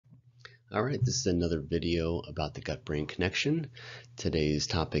All right, this is another video about the gut-brain connection. Today's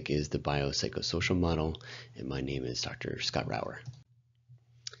topic is the biopsychosocial model, and my name is Dr. Scott Rauer.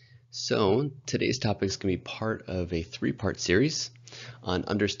 So today's topic is going to be part of a three-part series on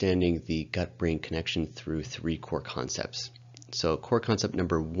understanding the gut-brain connection through three core concepts. So core concept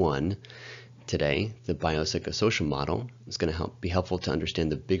number one today, the biopsychosocial model, is going to be helpful to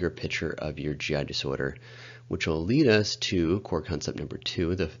understand the bigger picture of your GI disorder, which will lead us to core concept number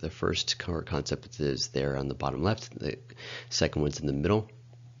two. The first core concept is there on the bottom left, the second one's in the middle.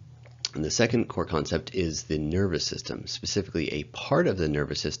 And the second core concept is the nervous system, specifically a part of the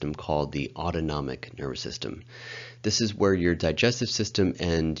nervous system called the autonomic nervous system. This is where your digestive system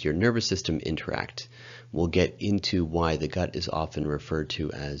and your nervous system interact. We'll get into why the gut is often referred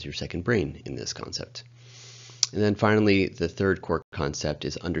to as your second brain in this concept. And then finally, the third core concept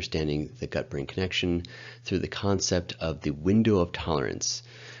is understanding the gut-brain connection through the concept of the window of tolerance.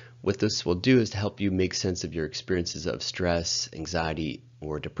 What this will do is to help you make sense of your experiences of stress, anxiety,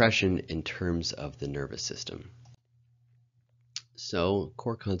 or depression in terms of the nervous system. So,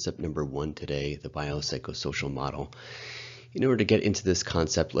 core concept number one today, the biopsychosocial model. In order to get into this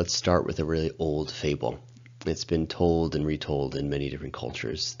concept, let's start with a really old fable. It's been told and retold in many different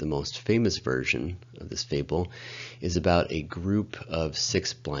cultures. The most famous version of this fable is about a group of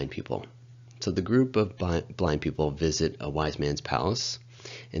 6 blind people. So the group of blind people visit a wise man's palace,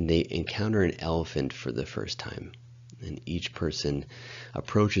 and they encounter an elephant for the first time. And each person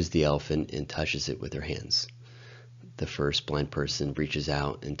approaches the elephant and touches it with their hands. The first blind person reaches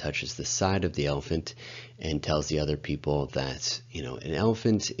out and touches the side of the elephant and tells the other people that, an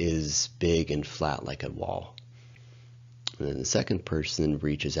elephant is big and flat like a wall. And then the second person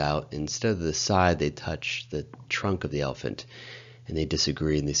reaches out, and instead of the side, they touch the trunk of the elephant. And they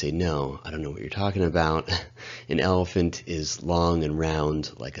disagree and they say, no, I don't know what you're talking about. An elephant is long and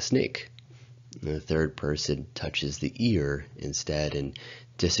round like a snake. And the third person touches the ear instead and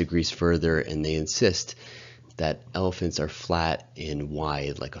disagrees further, and they insist that elephants are flat and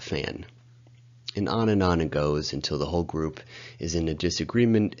wide like a fan. And on it goes until the whole group is in a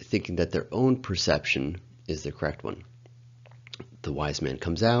disagreement, thinking that their own perception is the correct one. The wise man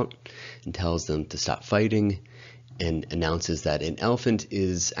comes out and tells them to stop fighting and announces that an elephant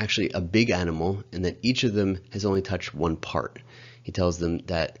is actually a big animal and that each of them has only touched one part. He tells them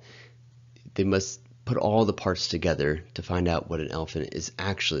that they must put all the parts together to find out what an elephant is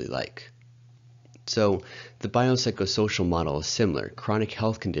actually like. So the biopsychosocial model is similar. Chronic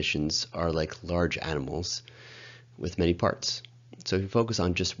health conditions are like large animals with many parts. So if you focus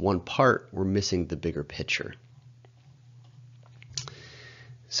on just one part, we're missing the bigger picture.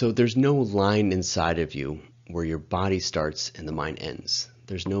 So there's no line inside of you where your body starts and the mind ends.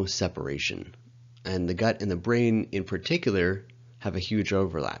 There's no separation. And the gut and the brain in particular have a huge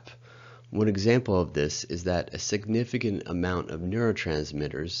overlap. One example of this is that a significant amount of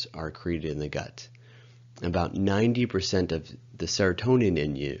neurotransmitters are created in the gut. About 90% of the serotonin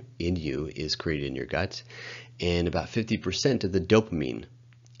in you is created in your gut, and about 50% of the dopamine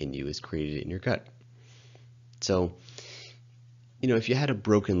in you is created in your gut. So, if you had a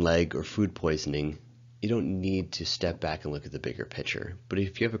broken leg or food poisoning, you don't need to step back and look at the bigger picture. But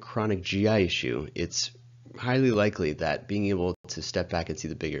if you have a chronic GI issue, it's highly likely that being able to step back and see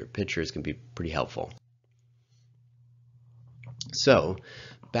the bigger picture is going to be pretty helpful. So,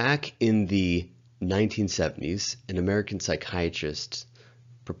 back in the 1970s, an American psychiatrist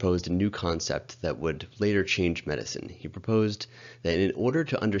proposed a new concept that would later change medicine. He proposed that in order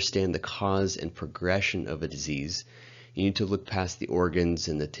to understand the cause and progression of a disease, you need to look past the organs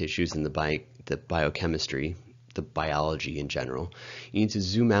and the tissues and the biochemistry, the biology in general. You need to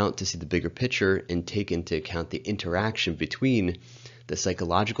zoom out to see the bigger picture and take into account the interaction between the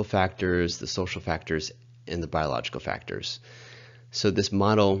psychological factors, the social factors, and the biological factors. So this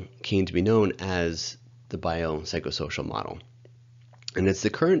model came to be known as the biopsychosocial model. And it's the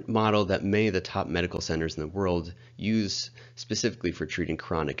current model that many of the top medical centers in the world use specifically for treating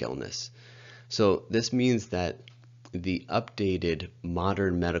chronic illness. So this means that the updated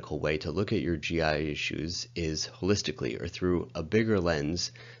modern medical way to look at your GI issues is holistically, or through a bigger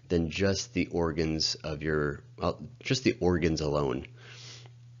lens than just the organs of just the organs alone.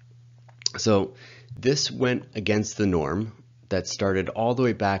 So this went against the norm that started all the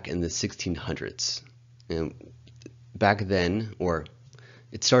way back in the 1600s. And back then, or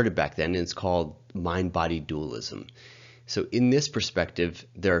it started back then, and it's called mind-body dualism. So in this perspective,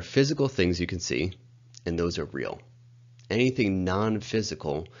 there are physical things you can see, and those are real. Anything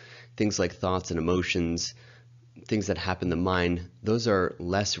non-physical, things like thoughts and emotions, things that happen in the mind, those are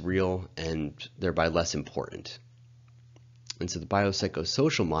less real and thereby less important. And so the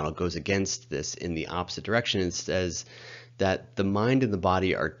biopsychosocial model goes against this in the opposite direction. It says that the mind and the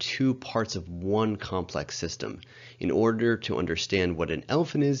body are two parts of one complex system. In order to understand what an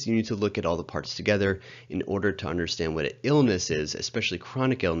elephant is, you need to look at all the parts together. In order to understand what an illness is, especially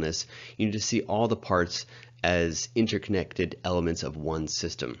chronic illness, you need to see all the parts as interconnected elements of one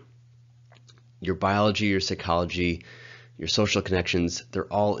system. Your biology, your psychology, your social connections,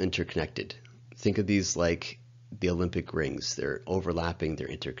 they're all interconnected. Think of these like the Olympic rings. They're overlapping, they're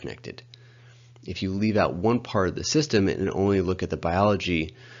interconnected. If you leave out one part of the system and only look at the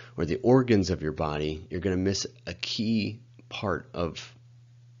biology or the organs of your body, you're going to miss a key part of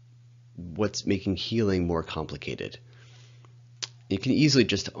what's making healing more complicated. You can easily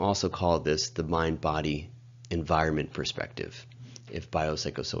just also call this the mind-body environment perspective, if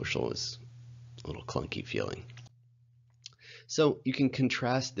biopsychosocial is a little clunky feeling. So you can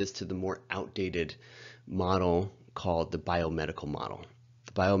contrast this to the more outdated model called the biomedical model.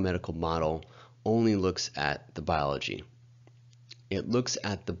 The biomedical model only looks at the biology. It looks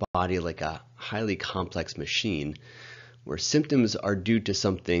at the body like a highly complex machine where symptoms are due to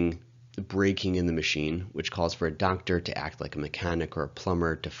something breaking in the machine, which calls for a doctor to act like a mechanic or a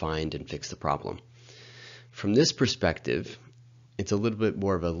plumber to find and fix the problem. From this perspective, it's a little bit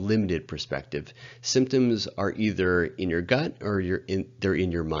more of a limited perspective. Symptoms are either in your gut or they're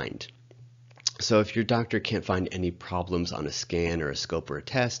in your mind. So if your doctor can't find any problems on a scan or a scope or a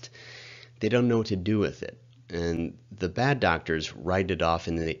test, they don't know what to do with it. And the bad doctors write it off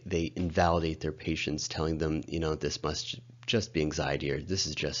and they invalidate their patients, telling them, this must just be anxiety or this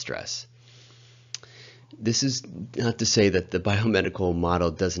is just stress. This is not to say that the biomedical model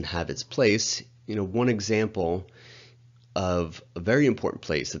doesn't have its place. One example of a very important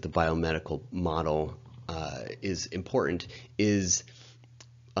place that the biomedical model is important is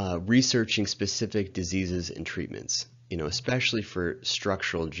researching specific diseases and treatments, especially for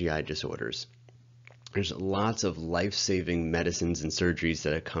structural GI disorders. There's lots of life-saving medicines and surgeries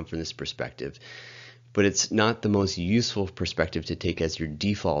that have come from this perspective, but it's not the most useful perspective to take as your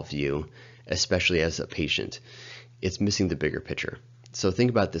default view, especially as a patient. It's missing the bigger picture. So think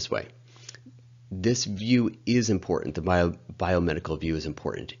about it this way. This view is important. The biomedical view is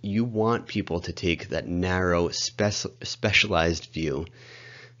important. You want people to take that narrow, specialized view.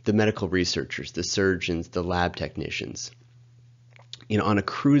 The medical researchers, the surgeons, the lab technicians. On a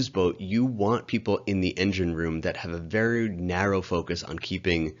cruise boat, you want people in the engine room that have a very narrow focus on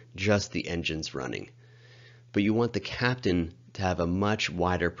keeping just the engines running. But you want the captain to have a much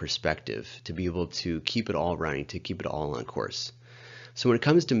wider perspective, to be able to keep it all running, to keep it all on course. So when it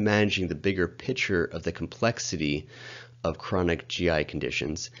comes to managing the bigger picture of the complexity of chronic GI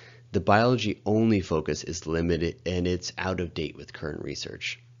conditions, the biology only focus is limited and it's out of date with current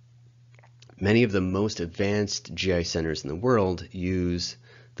research. Many of the most advanced GI centers in the world use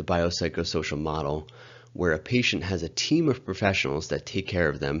the biopsychosocial model, where a patient has a team of professionals that take care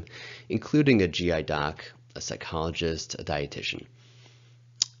of them, including a GI doc, a psychologist, a dietitian.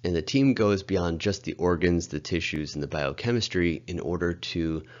 And the team goes beyond just the organs, the tissues, and the biochemistry in order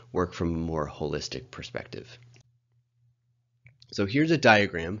to work from a more holistic perspective. So here's a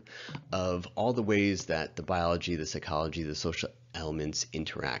diagram of all the ways that the biology, the psychology, the social elements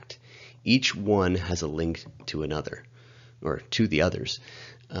interact. Each one has a link to another, or to the others.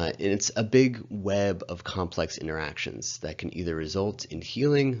 And it's a big web of complex interactions that can either result in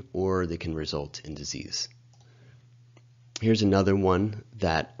healing or they can result in disease. Here's another one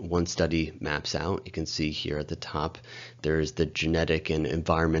that one study maps out. You can see here at the top, there's the genetic and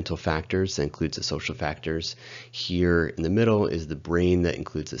environmental factors that includes the social factors. Here in the middle is the brain that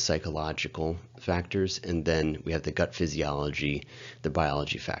includes the psychological factors. And then we have the gut physiology, the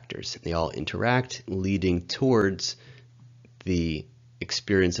biology factors. They all interact, leading towards the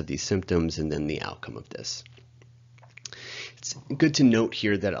experience of these symptoms and then the outcome of this. It's good to note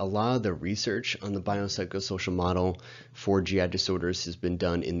here that a lot of the research on the biopsychosocial model for GI disorders has been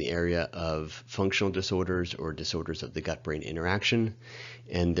done in the area of functional disorders or disorders of the gut-brain interaction.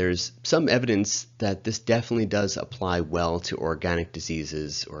 And there's some evidence that this definitely does apply well to organic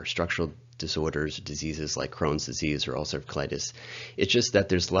diseases or structural disorders, diseases like Crohn's disease or ulcerative colitis. It's just that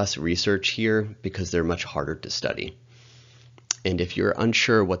there's less research here because they're much harder to study. And if you're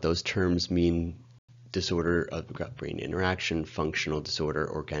unsure what those terms mean, disorder of gut-brain interaction, functional disorder,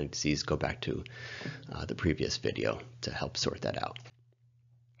 organic disease, go back to the previous video to help sort that out.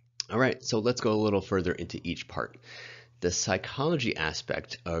 All right, so let's go a little further into each part. The psychology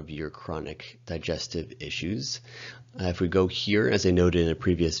aspect of your chronic digestive issues. If we go here, as I noted in a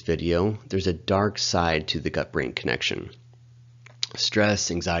previous video, there's a dark side to the gut-brain connection.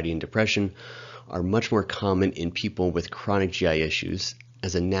 Stress, anxiety, and depression are much more common in people with chronic GI issues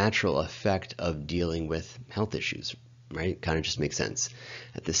as a natural effect of dealing with health issues, right? Kind of just makes sense.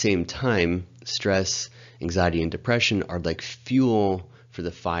 At the same time, stress, anxiety, and depression are like fuel for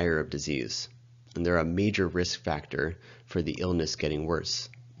the fire of disease, and they're a major risk factor for the illness getting worse.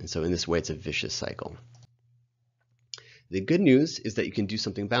 And so in this way, it's a vicious cycle. The good news is that you can do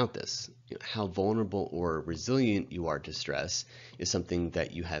something about this. How vulnerable or resilient you are to stress is something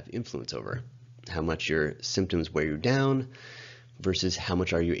that you have influence over. How much your symptoms weigh you down versus how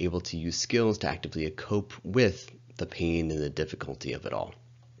much are you able to use skills to actively cope with the pain and the difficulty of it all.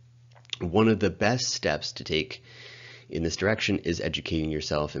 One of the best steps to take in this direction is educating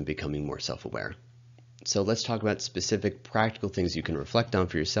yourself and becoming more self-aware. So let's talk about specific practical things you can reflect on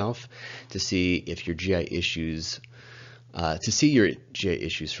for yourself to see if your GI issues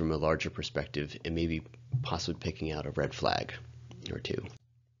from a larger perspective and maybe possibly picking out a red flag or two.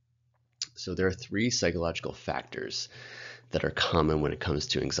 So there are 3 psychological factors that are common when it comes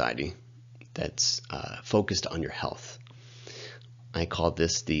to anxiety that's focused on your health. I call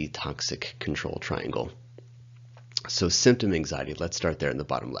this the toxic control triangle. So symptom anxiety, let's start there in the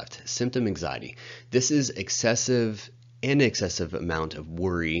bottom left. Symptom anxiety. This is excessive amount of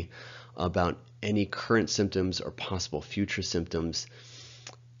worry about any current symptoms or possible future symptoms.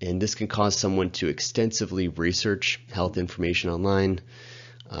 And this can cause someone to extensively research health information online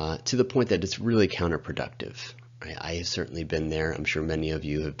to the point that it's really counterproductive. Right? I have certainly been there. I'm sure many of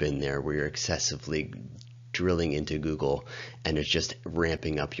you have been there where you're excessively drilling into Google and it's just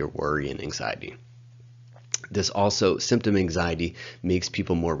ramping up your worry and anxiety. This also, symptom anxiety makes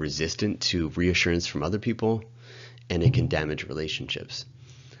people more resistant to reassurance from other people, and it can damage relationships.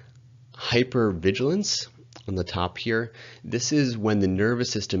 Hypervigilance on the top here, this is when the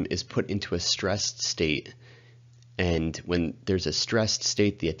nervous system is put into a stressed state, and when there's a stressed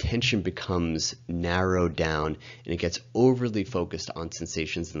state, the attention becomes narrowed down and it gets overly focused on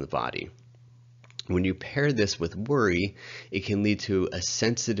sensations in the body. When you pair this with worry, it can lead to a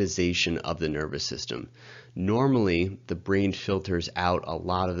sensitization of the nervous system. Normally, the brain filters out a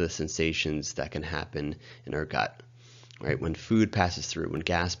lot of the sensations that can happen in our gut. Right? When food passes through, when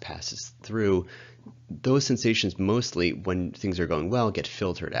gas passes through, those sensations mostly, when things are going well, get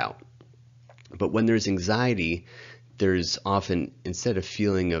filtered out. But when there's anxiety, there's often, instead, a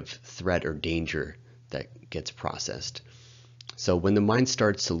feeling of threat or danger that gets processed. So when the mind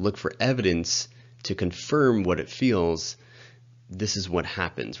starts to look for evidence to confirm what it feels, this is what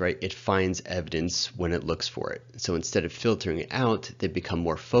happens, right? It finds evidence when it looks for it. So instead of filtering it out, they become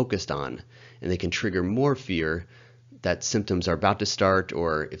more focused on, and they can trigger more fear that symptoms are about to start,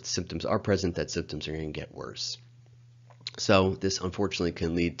 or if the symptoms are present, that symptoms are going to get worse. So this unfortunately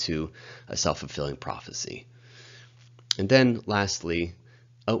can lead to a self-fulfilling prophecy. And then lastly,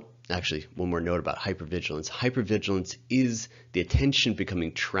 actually, one more note about hypervigilance. Hypervigilance is the attention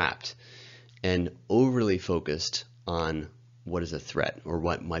becoming trapped and overly focused on what is a threat or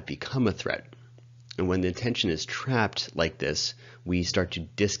what might become a threat. And when the attention is trapped like this, we start to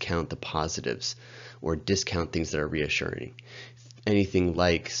discount the positives or discount things that are reassuring. Anything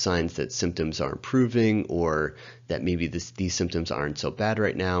like signs that symptoms are improving or that maybe these symptoms aren't so bad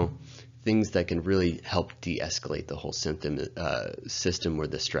right now, things that can really help de-escalate the whole symptom system or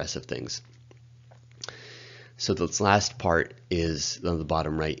the stress of things. So this last part is, on the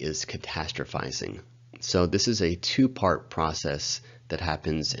bottom right, is catastrophizing. So this is a 2-part process that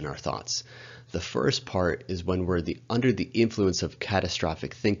happens in our thoughts. The first part is when we're under the influence of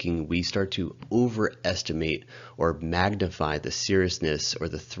catastrophic thinking, we start to overestimate or magnify the seriousness or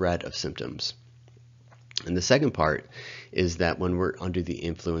the threat of symptoms. And the second part is that when we're under the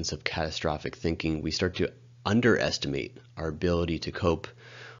influence of catastrophic thinking, we start to underestimate our ability to cope,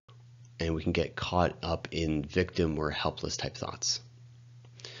 and we can get caught up in victim or helpless type thoughts.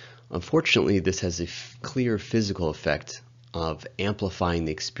 Unfortunately, this has a clear physical effect of amplifying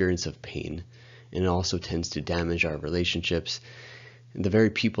the experience of pain, and it also tends to damage our relationships and the very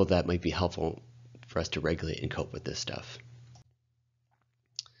people that might be helpful for us to regulate and cope with this stuff.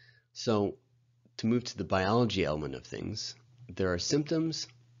 So to move to the biology element of things, there are symptoms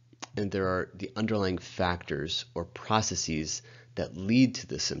and there are the underlying factors or processes that lead to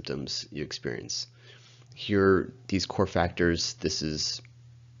the symptoms you experience. Here, these core factors, this is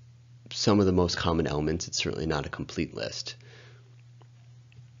some of the most common elements. It's certainly not a complete list.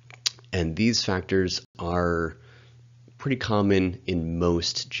 And these factors are pretty common in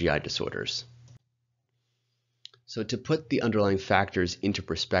most GI disorders. So to put the underlying factors into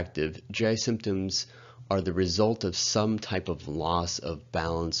perspective, GI symptoms are the result of some type of loss of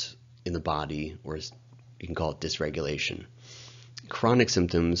balance in the body, or you can call it dysregulation. Chronic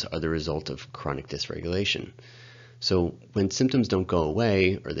symptoms are the result of chronic dysregulation. So when symptoms don't go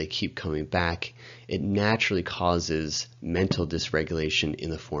away or they keep coming back, it naturally causes mental dysregulation in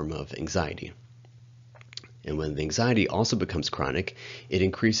the form of anxiety. And when the anxiety also becomes chronic, it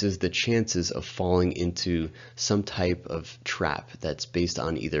increases the chances of falling into some type of trap that's based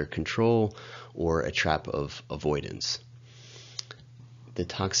on either control or a trap of avoidance. The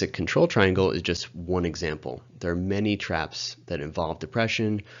toxic control triangle is just one example. There are many traps that involve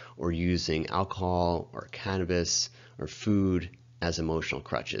depression or using alcohol or cannabis or food as emotional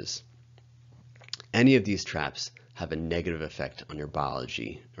crutches. Any of these traps have a negative effect on your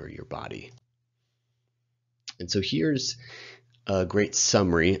biology or your body. And so here's a great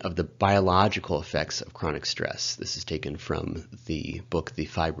summary of the biological effects of chronic stress. This is taken from the book, The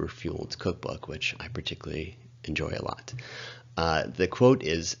Fiber-Fueled Cookbook, which I particularly enjoy a lot. The quote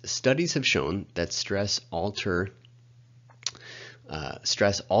is, "Studies have shown that stress alters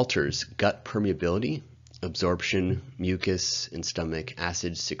gut permeability, absorption, mucus in stomach,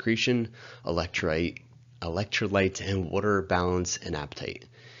 acid secretion, electrolyte and water balance, and appetite.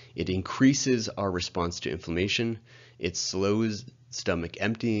 It increases our response to inflammation. It slows stomach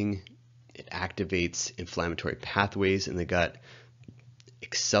emptying. It activates inflammatory pathways in the gut,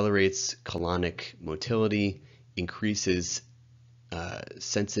 accelerates colonic motility, increases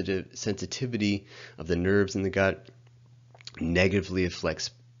sensitivity of the nerves in the gut, negatively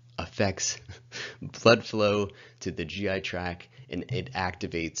affects blood flow to the GI tract, and it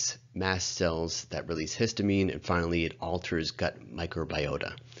activates mast cells that release histamine, and finally it alters gut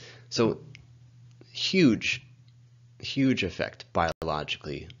microbiota." So huge effect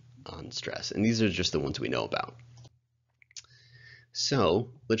biologically on stress, and these are just the ones we know about. So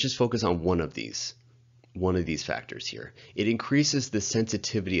let's just focus on one of these factors here. It increases the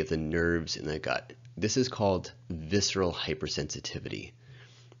sensitivity of the nerves in the gut. This is called visceral hypersensitivity.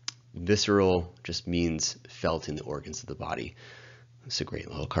 Visceral just means felt in the organs of the body. It's a great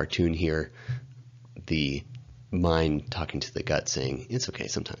little cartoon here. The mind talking to the gut saying, "It's okay,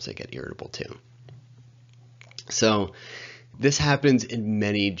 sometimes I get irritable too." So this happens in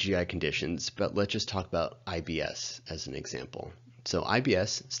many GI conditions, but let's just talk about IBS as an example. So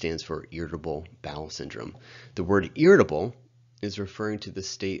IBS stands for irritable bowel syndrome. The word irritable is referring to the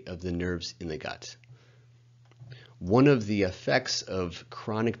state of the nerves in the gut. One of the effects of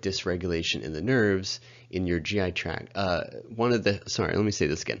chronic dysregulation in the nerves in your GI tract, one of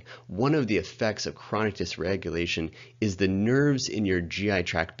the effects of chronic dysregulation is the nerves in your GI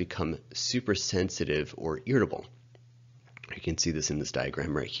tract become supersensitive or irritable. You can see this in this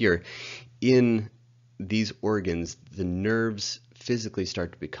diagram right here. In these organs, the nerves physically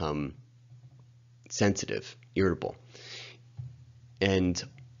start to become sensitive, irritable. And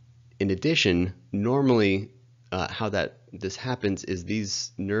in addition, normally how this happens is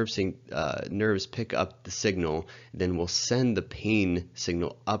these nerves pick up the signal, then will send the pain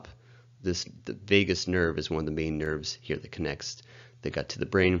signal up. The vagus nerve is one of the main nerves here that connects the gut to the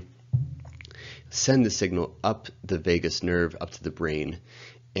brain. Send the signal up the vagus nerve up to the brain,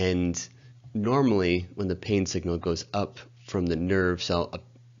 and normally when the pain signal goes up from the nerve cell up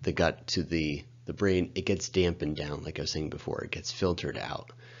the gut to the brain, it gets dampened down, like I was saying before, it gets filtered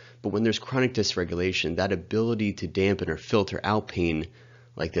out. But when there's chronic dysregulation, that ability to dampen or filter out pain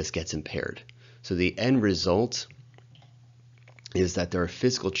like this gets impaired. So the end result is that there are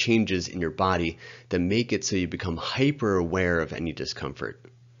physical changes in your body that make it so you become hyper aware of any discomfort.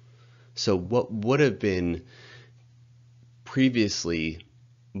 So what would have been previously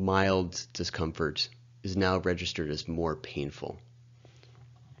mild discomfort is now registered as more painful.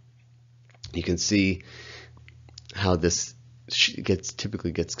 You can see how this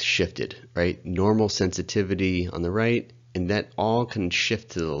typically gets shifted, right? Normal sensitivity on the right, and that all can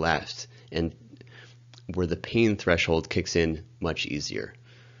shift to the left, and where the pain threshold kicks in much easier.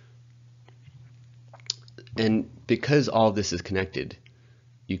 And because all of this is connected,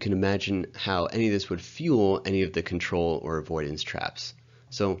 you can imagine how any of this would fuel any of the control or avoidance traps.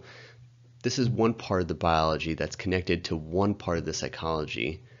 So this is one part of the biology that's connected to one part of the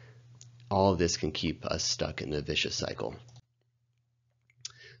psychology. All of this can keep us stuck in a vicious cycle.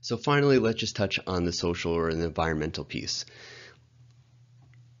 So finally, let's just touch on the social or the environmental piece.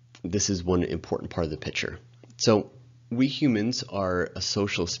 This is one important part of the picture. So we humans are a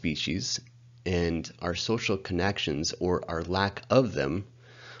social species, and our social connections, or our lack of them,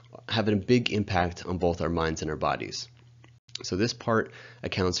 have a big impact on both our minds and our bodies. So this part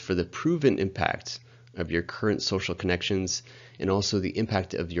accounts for the proven impact of your current social connections, and also the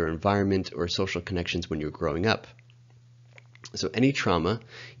impact of your environment or social connections when you're growing up. So any trauma,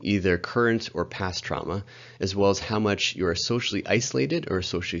 either current or past trauma, as well as how much you are socially isolated or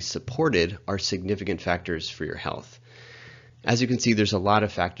socially supported, are significant factors for your health. As you can see, there's a lot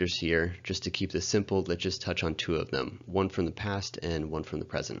of factors here. Just to keep this simple, let's just touch on two of them, one from the past and one from the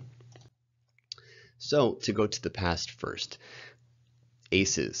present. So to go to the past first,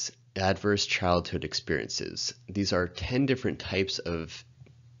 ACEs, adverse childhood experiences. These are 10 different types of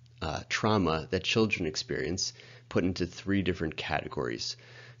trauma that children experience, put into 3 different categories.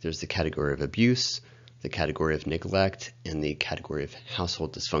 There's the category of abuse, the category of neglect, and the category of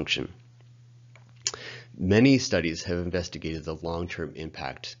household dysfunction. Many studies have investigated the long-term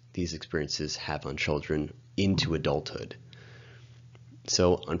impact these experiences have on children into adulthood.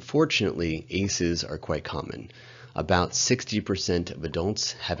 So unfortunately, ACEs are quite common. About 60% of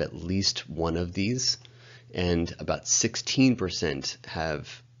adults have at least one of these, and about 16%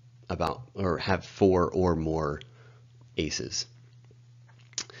 have 4 or more ACEs.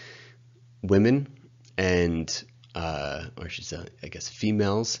 Women and, or I should say, I guess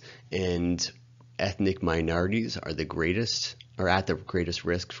females and ethnic minorities are at the greatest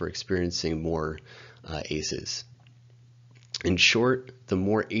risk for experiencing more ACEs. In short, the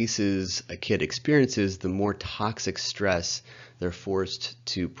more ACEs a kid experiences, the more toxic stress they're forced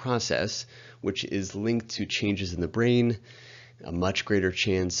to process, which is linked to changes in the brain, a much greater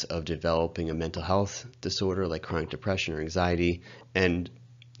chance of developing a mental health disorder like chronic depression or anxiety, and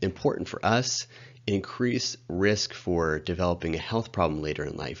important for us, increased risk for developing a health problem later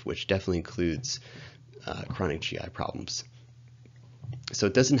in life, which definitely includes chronic GI problems. So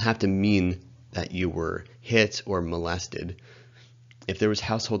it doesn't have to mean that you were hit or molested. If there was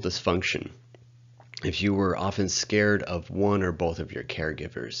household dysfunction, if you were often scared of one or both of your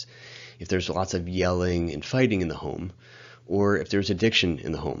caregivers, if there's lots of yelling and fighting in the home, or if there's addiction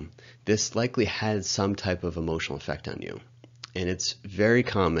in the home, this likely had some type of emotional effect on you. And it's very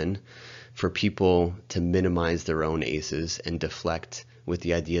common for people to minimize their own ACEs and deflect with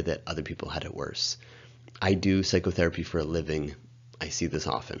the idea that other people had it worse. I do psychotherapy for a living. I see this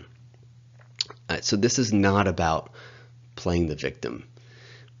often. So this is not about playing the victim.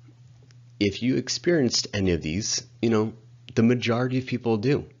 If you experienced any of these, the majority of people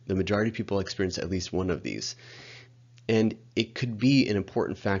do. The majority of people experience at least one of these. And it could be an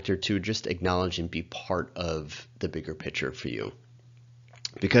important factor to just acknowledge and be part of the bigger picture for you.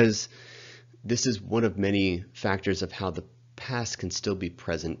 Because this is one of many factors of how the past can still be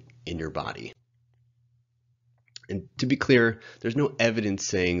present in your body. And to be clear, there's no evidence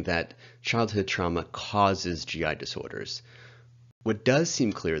saying that childhood trauma causes GI disorders. What does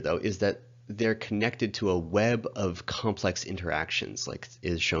seem clear, though, is that they're connected to a web of complex interactions, like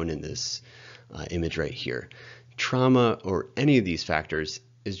is shown in this image right here. Trauma or any of these factors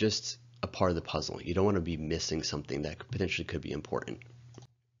is just a part of the puzzle. You don't want to be missing something that potentially could be important.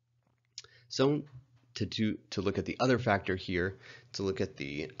 So to look at the other factor here, to look at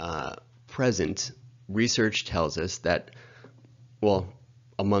the present, research tells us that, well,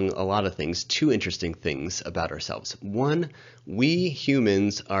 among a lot of things, 2 interesting things about ourselves. One, we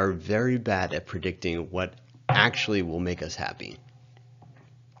humans are very bad at predicting what actually will make us happy.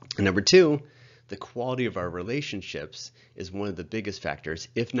 And number 2, the quality of our relationships is one of the biggest factors,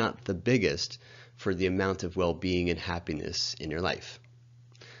 if not the biggest, for the amount of well-being and happiness in your life.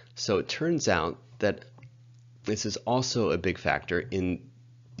 So it turns out that this is also a big factor in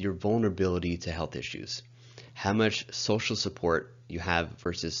your vulnerability to health issues. How much social support you have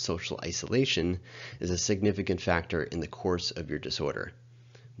versus social isolation is a significant factor in the course of your disorder.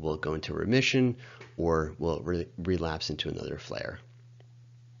 Will it go into remission, or will it relapse into another flare?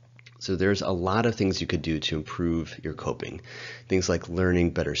 So there's a lot of things you could do to improve your coping. Things like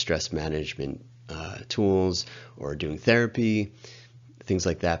learning better stress management tools, or doing therapy, things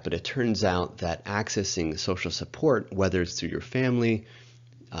like that. But it turns out that accessing social support, whether it's through your family,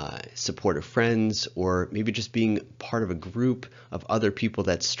 supportive friends, or maybe just being part of a group of other people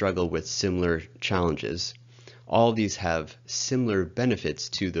that struggle with similar challenges, all of these have similar benefits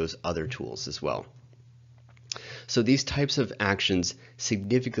to those other tools as well. So these types of actions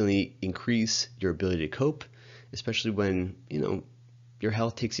significantly increase your ability to cope, especially when, your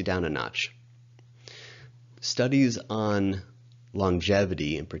health takes you down a notch. Studies on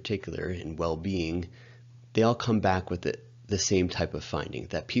longevity in particular and well-being, they all come back with the same type of finding,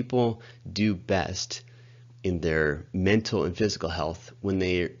 that people do best in their mental and physical health when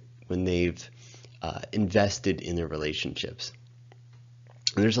they've invested in their relationships.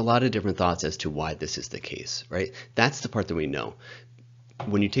 And there's a lot of different thoughts as to why this is the case, right? That's the part that we know.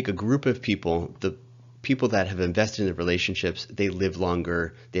 When you take a group of people, the People that have invested in the relationships, they live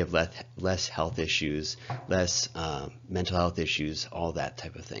longer, they have less health issues, less mental health issues, all that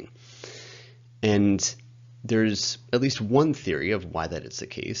type of thing. And there's at least one theory of why that is the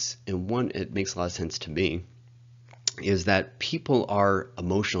case, and one, it makes a lot of sense to me, is that people are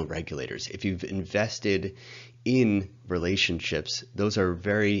emotional regulators. If you've invested in relationships, those are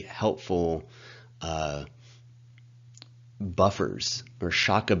very helpful buffers or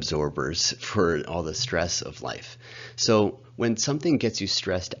shock absorbers for all the stress of life. So when something gets you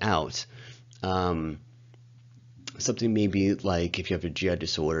stressed out, something maybe like if you have a GI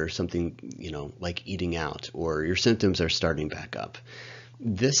disorder, something, like eating out, or your symptoms are starting back up.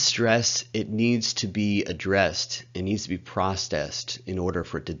 This stress, it needs to be addressed, it needs to be processed in order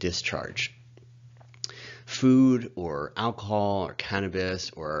for it to discharge. Food or alcohol or cannabis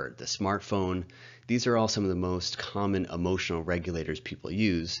or the smartphone, these are all some of the most common emotional regulators people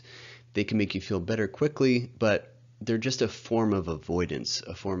use. They can make you feel better quickly, but they're just a form of avoidance,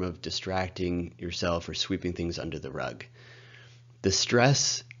 a form of distracting yourself or sweeping things under the rug. The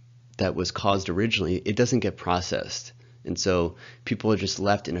stress that was caused originally, it doesn't get processed. And so people are just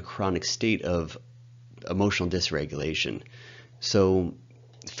left in a chronic state of emotional dysregulation. So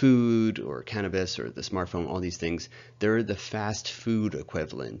food or cannabis or the smartphone, all these things, they're the fast food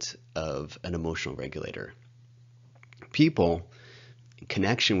equivalent of an emotional regulator. People,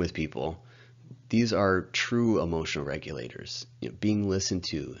 connection with people, these are true emotional regulators. Being listened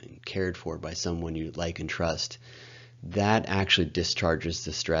to and cared for by someone you like and trust, that actually discharges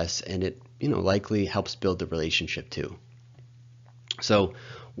the stress, and it likely helps build the relationship too. So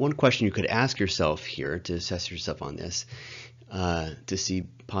one question you could ask yourself here to assess yourself on this, to see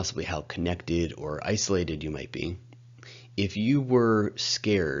possibly how connected or isolated you might be. If you were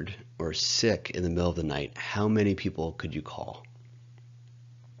scared or sick in the middle of the night, how many people could you call?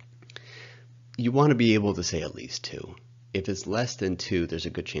 You want to be able to say at least 2. If it's less than 2, there's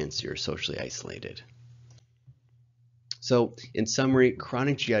a good chance you're socially isolated. So in summary,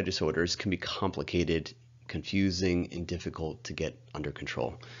 chronic GI disorders can be complicated, confusing, and difficult to get under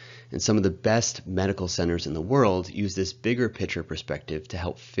control. And some of the best medical centers in the world use this bigger picture perspective to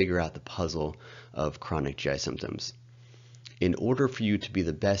help figure out the puzzle of chronic GI symptoms. In order for you to be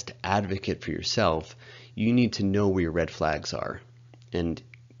the best advocate for yourself, you need to know where your red flags are. And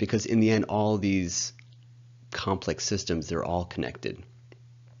because in the end, all these complex systems, they're all connected.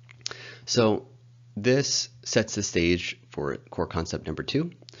 So this sets the stage for core concept number 2,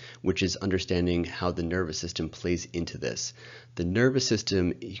 which is understanding how the nervous system plays into this. The nervous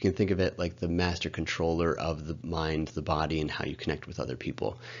system, you can think of it like the master controller of the mind, the body, and how you connect with other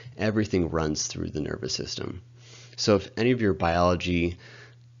people. Everything runs through the nervous system. So if any of your biology,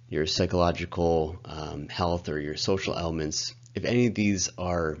 your psychological health, or your social elements, if any of these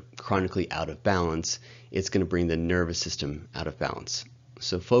are chronically out of balance, it's going to bring the nervous system out of balance.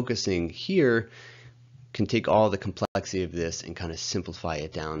 So focusing here can take all the complexity of this and kind of simplify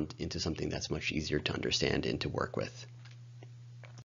it down into something that's much easier to understand and to work with.